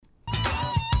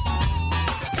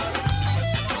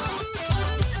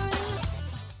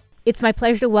It's my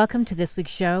pleasure to welcome to this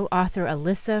week's show author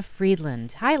Alyssa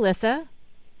Friedland. Hi, Alyssa.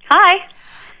 Hi.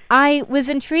 I was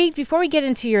intrigued, before we get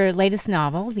into your latest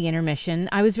novel, The Intermission,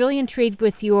 I was really intrigued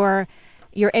with your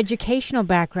educational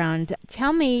background.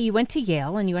 Tell me, you went to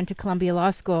Yale and you went to Columbia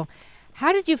Law School.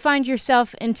 How did you find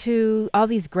yourself into all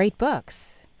these great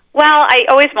books? Well, I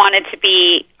always wanted to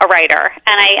be a writer,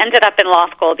 and I ended up in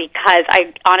law school because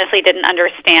I honestly didn't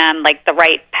understand the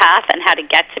right path and how to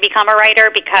get to become a writer,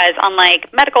 because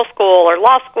unlike medical school or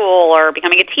law school or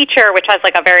becoming a teacher, which has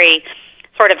a very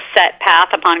sort of set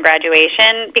path upon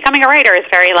graduation, becoming a writer is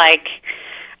very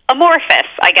amorphous,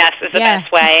 I guess is the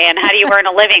best way. And how do you earn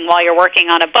a living while you're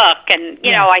working on a book? And,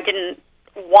 you know, I didn't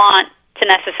want to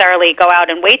necessarily go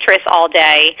out and waitress all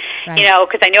day,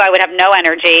 because I knew I would have no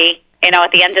energy,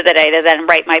 at the end of the day to then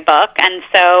write my book. And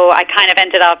so I kind of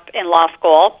ended up in law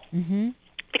school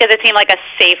because it seemed like a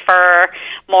safer,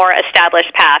 more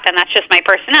established path. And that's just my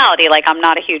personality. I'm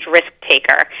not a huge risk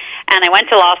taker. And I went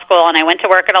to law school and I went to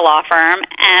work at a law firm,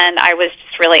 and I was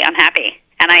just really unhappy.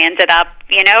 And I ended up,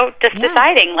 just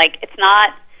deciding it's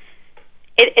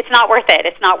not worth it.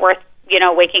 It's not worth,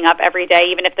 waking up every day,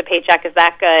 even if the paycheck is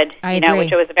that good,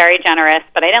 which it was very generous.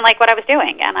 But I didn't like what I was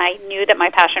doing. And I knew that my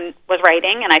passion was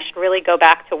writing, and I should really go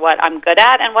back to what I'm good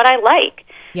at and what I like.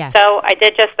 Yes. So I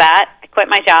did just that. I quit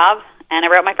my job, and I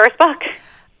wrote my first book.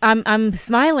 I'm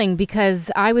smiling because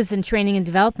I was in training and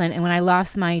development, and when I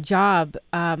lost my job,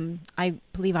 I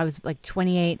believe I was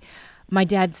 28, my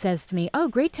dad says to me, "Oh,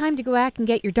 great time to go back and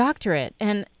get your doctorate."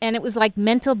 And it was like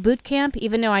mental boot camp,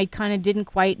 even though I kind of didn't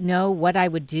quite know what I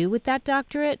would do with that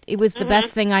doctorate. It was the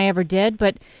best thing I ever did.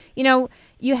 But,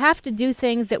 you have to do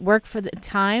things that work for the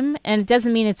time, and it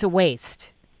doesn't mean it's a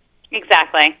waste.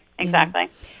 Exactly.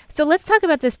 So let's talk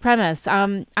about this premise.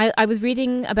 I was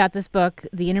reading about this book,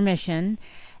 The Intermission,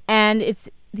 and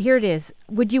here it is.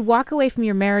 Would you walk away from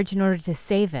your marriage in order to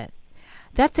save it?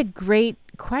 That's a great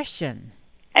question.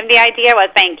 And the idea was,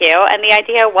 thank you, and the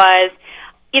idea was,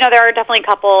 there are definitely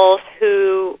couples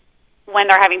who, when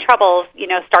they're having troubles,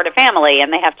 start a family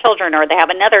and they have children or they have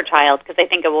another child because they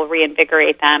think it will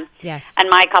reinvigorate them. Yes. And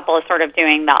my couple is sort of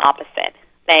doing the opposite.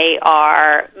 They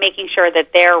are making sure that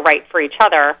they're right for each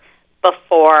other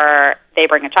before they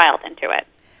bring a child into it.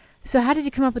 So how did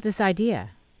you come up with this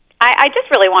idea? I just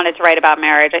really wanted to write about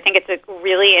marriage. I think it's a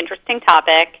really interesting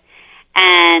topic,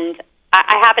 and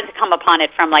I happened to come upon it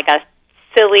from a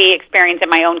silly experience in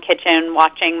my own kitchen,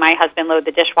 watching my husband load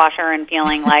the dishwasher and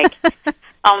feeling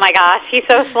oh my gosh, he's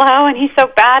so slow and he's so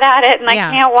bad at it, and I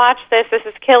can't watch this. This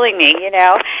is killing me,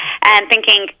 and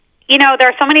thinking, there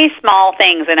are so many small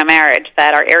things in a marriage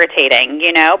that are irritating,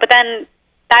 but then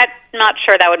I'm not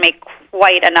sure that would make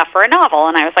quite enough for a novel.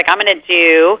 And I was like, I'm going to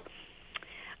do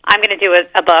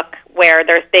a book where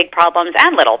there's big problems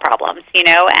and little problems, and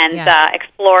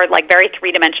explore very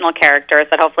three-dimensional characters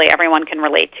that hopefully everyone can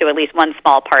relate to, at least one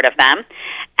small part of them,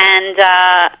 and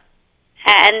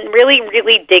really,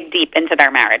 really dig deep into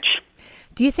their marriage.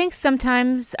 Do you think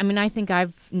sometimes, I think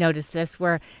I've noticed this,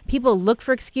 where people look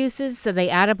for excuses, so they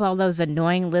add up all those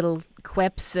annoying little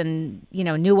quips and,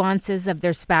 nuances of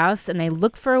their spouse, and they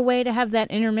look for a way to have that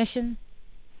intermission?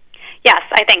 Yes,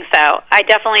 I think so. I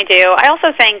definitely do. I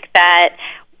also think that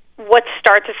what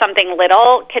starts as something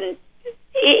little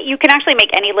you can actually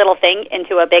make any little thing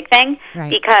into a big thing. Right.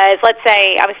 Because let's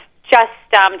say I was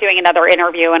just doing another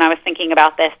interview and I was thinking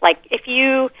about this. If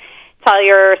you tell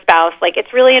your spouse,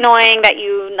 it's really annoying that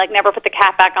you never put the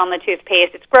cap back on the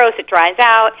toothpaste. It's gross. It dries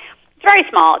out. It's very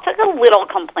small. It's a little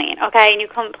complaint, okay? And you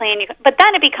complain, but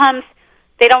then it becomes,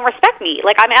 they don't respect me.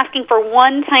 I'm asking for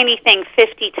one tiny thing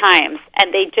 50 times,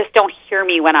 and they just don't hear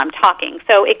me when I'm talking.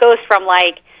 So it goes from,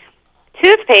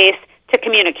 toothpaste to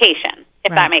communication,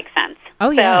 if that makes sense. Oh,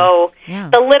 yeah. So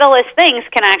the littlest things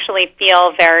can actually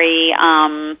feel very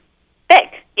big,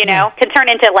 can turn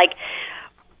into,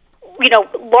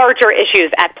 larger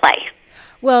issues at play.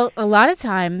 Well, a lot of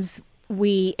times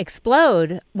we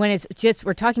explode when it's just,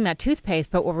 we're talking about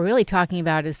toothpaste, but what we're really talking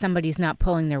about is somebody's not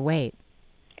pulling their weight.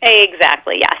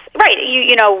 Exactly, yes. Right,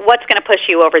 you know, what's going to push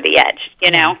you over the edge,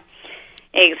 you know?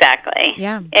 Exactly.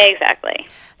 Yeah. Exactly.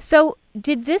 So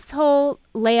did this whole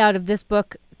layout of this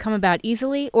book come about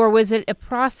easily, or was it a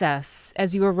process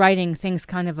as you were writing, things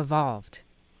kind of evolved?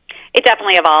 It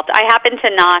definitely evolved. I happen to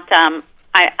not,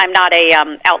 I'm not a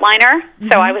outliner,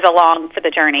 so I was along for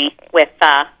the journey with,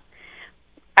 I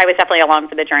was definitely along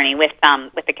for the journey with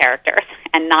the characters,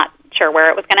 and not sure where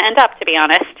it was going to end up, to be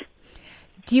honest.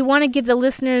 Do you want to give the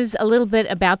listeners a little bit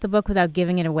about the book without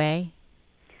giving it away?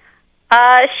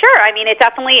 Sure. I mean, it's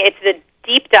the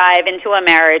deep dive into a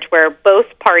marriage where both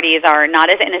parties are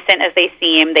not as innocent as they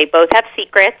seem. They both have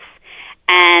secrets,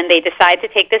 and they decide to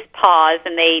take this pause,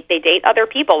 and they date other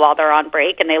people while they're on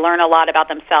break, and they learn a lot about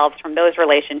themselves from those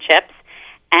relationships.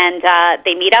 And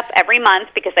they meet up every month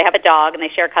because they have a dog, and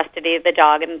they share custody of the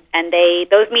dog. And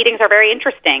those meetings are very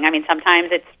interesting. I mean,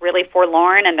 sometimes it's really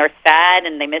forlorn, and they're sad,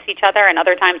 and they miss each other. And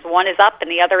other times one is up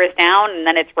and the other is down, and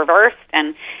then it's reversed.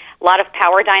 And a lot of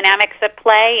power dynamics at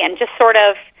play. And just sort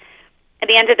of, at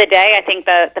the end of the day, I think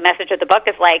the message of the book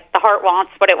is like the heart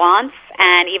wants what it wants.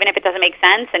 And even if it doesn't make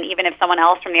sense, and even if someone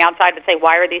else from the outside would say,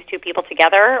 why are these two people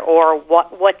together? Or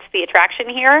what's the attraction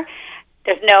here?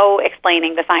 There's no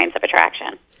explaining the science of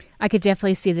attraction. I could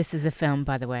definitely see this as a film,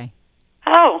 by the way.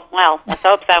 Oh, well, let's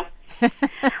hope so.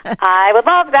 I would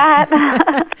love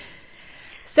that.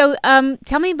 So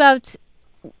tell me about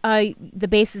the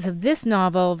basis of this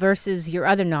novel versus your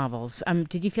other novels.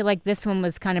 Did you feel like this one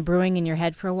was kind of brewing in your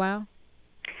head for a while?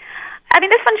 I mean,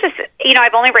 this one's just,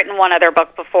 I've only written one other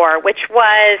book before, which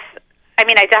was,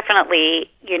 I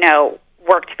definitely,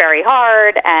 worked very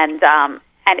hard, and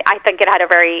I think it had a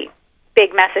very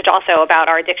big message also about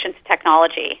our addiction to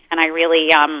technology, and I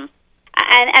really and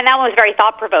that one was very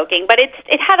thought provoking, but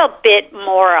it had a bit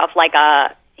more of like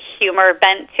a humor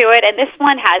bent to it, and this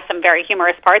one has some very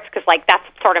humorous parts because like that's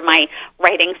sort of my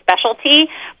writing specialty,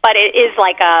 but it is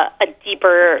like a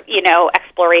deeper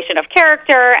exploration of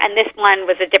character, and this one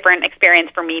was a different experience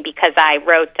for me because I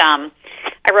wrote a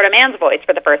man's voice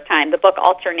for the first time. The book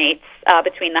alternates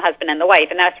between the husband and the wife,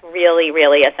 and that's really,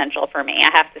 really essential for me, I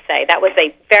have to say. That was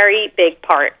a very big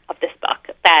part of this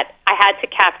book, that I had to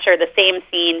capture the same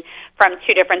scene from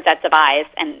two different sets of eyes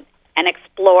and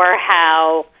explore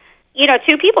how,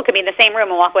 two people could be in the same room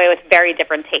and walk away with very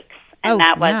different takes. And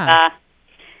that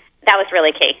was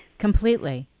really key.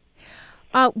 Completely.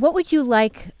 What would you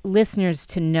like listeners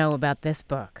to know about this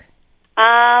book?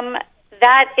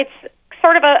 That it's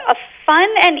sort of a fun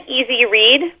and easy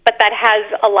read, but that has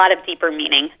a lot of deeper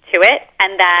meaning to it,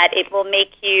 and that it will make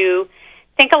you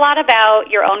think a lot about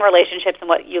your own relationships and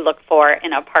what you look for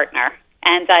in a partner.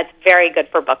 And it's very good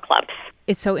for book clubs.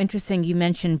 It's so interesting you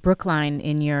mentioned Brookline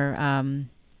in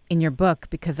your book,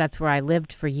 because that's where I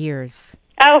lived for years.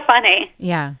 Oh, funny.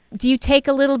 Yeah. Do you take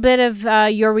a little bit of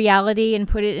your reality and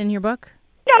put it in your book?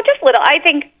 No, just little. I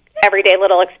think everyday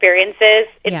little experiences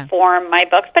inform my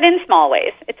books, but in small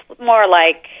ways. It's more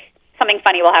like something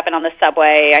funny will happen on the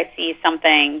subway. I see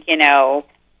something,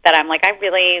 that I'm like, I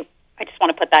just want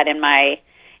to put that in my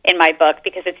book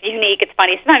because it's unique, it's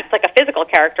funny. Sometimes it's like a physical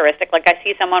characteristic. Like I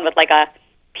see someone with like a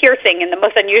piercing in the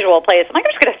most unusual place. I'm like,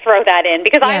 I'm just going to throw that in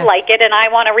because I like it and I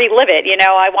want to relive it.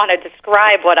 I want to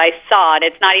describe what I saw, and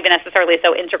it's not even necessarily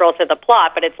so integral to the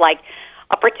plot, but it's like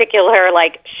a particular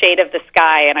like shade of the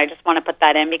sky, and I just want to put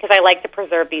that in because I like to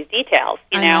preserve these details.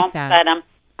 I like that.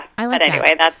 But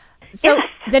anyway, that's so.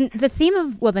 Then the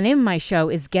name of my show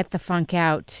is Get the Funk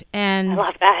Out, and I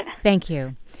love that. Thank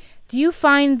you. Do you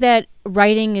find that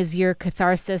writing is your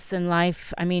catharsis in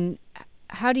life? I mean,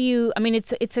 how do you? I mean,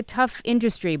 it's a tough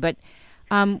industry, but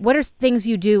what are things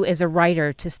you do as a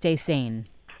writer to stay sane?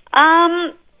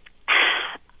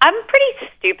 I'm pretty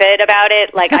stupid about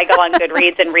it. Like, I go on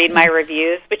Goodreads and read my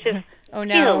reviews, which is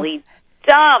really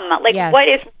dumb. Like, what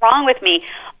is wrong with me?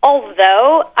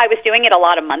 Although I was doing it a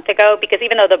lot a month ago, because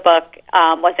even though the book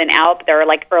wasn't out, there are,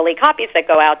 like, early copies that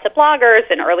go out to bloggers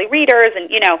and early readers, and,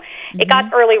 it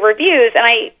got early reviews,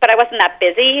 but I wasn't that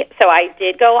busy, so I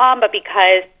did go on, but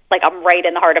because, like, I'm right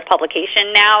in the heart of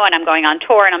publication now, and I'm going on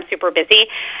tour, and I'm super busy,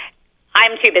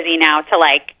 I'm too busy now to,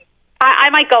 like,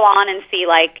 I might go on and see,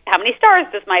 like, how many stars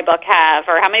does my book have,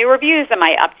 or how many reviews am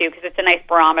I up to, because it's a nice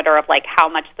barometer of, like, how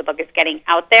much the book is getting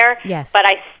out there. Yes. But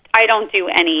I don't do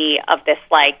any of this,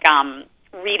 like,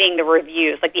 reading the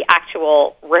reviews, like the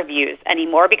actual reviews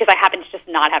anymore, because I happen to just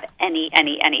not have any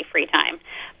free time.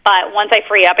 But once I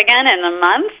free up again in a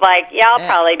month, like, I'll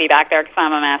probably be back there because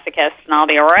I'm a masochist, and I'll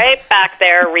be right back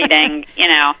there reading,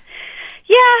 Yeah,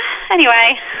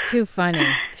 anyway. Too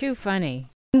funny.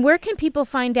 Where can people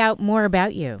find out more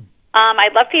about you?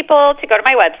 I'd love people to go to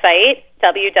my website,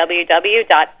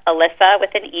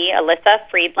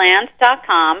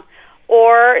 www.alissafriedland.com,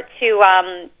 or to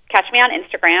catch me on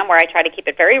Instagram, where I try to keep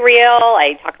it very real.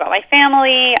 I talk about my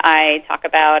family. I talk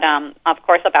about, of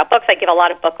course, about books. I give a lot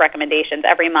of book recommendations.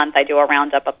 Every month I do a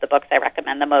roundup of the books I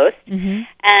recommend the most. Mm-hmm.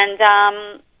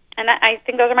 And I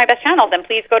think those are my best channels. And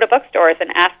please go to bookstores and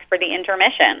ask for the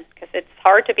intermission, because it's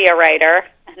hard to be a writer,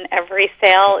 and every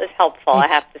sale is helpful, I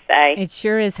have to say. It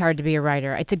sure is hard to be a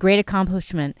writer. It's a great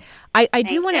accomplishment. I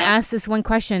do want to ask this one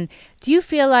question. Do you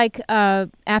feel like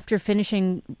after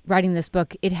finishing writing this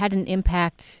book, it had an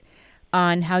impact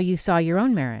on how you saw your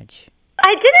own marriage?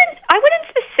 I wouldn't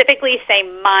specifically say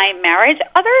my marriage,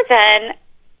 other than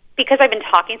because I've been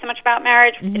talking so much about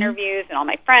marriage with interviews and all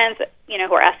my friends,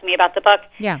 who are asking me about the book.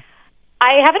 Yeah.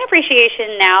 I have an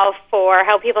appreciation now for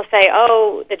how people say,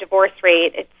 oh, the divorce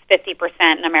rate, it's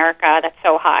 50% in America. That's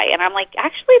so high. And I'm like,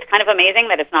 actually, it's kind of amazing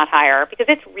that it's not higher because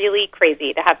it's really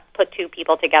crazy to have put two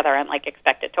people together and,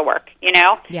 expect it to work,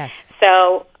 Yes.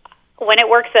 So when it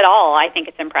works at all, I think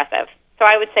it's impressive. So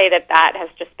I would say that has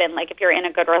just been, if you're in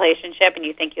a good relationship and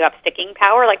you think you have sticking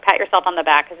power, pat yourself on the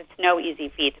back because it's no easy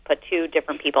feat to put two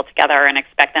different people together and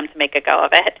expect them to make a go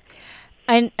of it.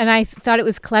 And I thought it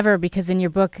was clever because in your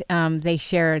book they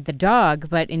share the dog,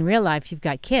 but in real life you've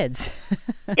got kids.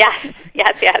 Yes.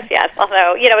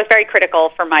 Although, it was very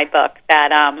critical for my book that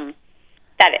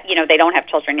they don't have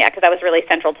children yet because that was really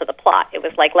central to the plot. It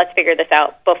was let's figure this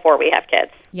out before we have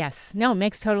kids. Yes. No, it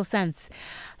makes total sense.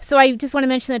 So I just want to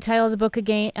mention the title of the book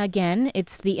again.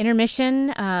 It's The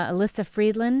Intermission, Alyssa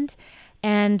Friedland.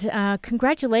 And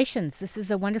congratulations. This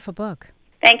is a wonderful book.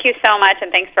 Thank you so much,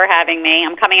 and thanks for having me.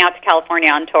 I'm coming out to California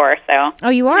on tour, so.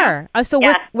 Oh, you are? Yeah. So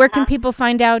where can people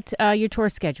find out your tour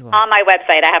schedule? On my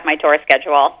website, I have my tour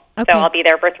schedule. Okay. So I'll be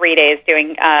there for 3 days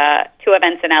doing 2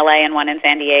 events in L.A. and 1 in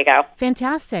San Diego.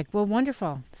 Fantastic. Well,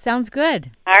 wonderful. Sounds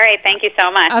good. All right. Thank you so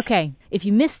much. Okay. If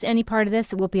you missed any part of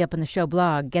this, it will be up on the show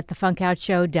blog,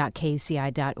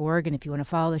 getthefunkoutshow.kuci.org. And if you want to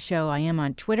follow the show, I am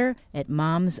on Twitter at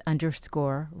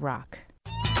moms_rock.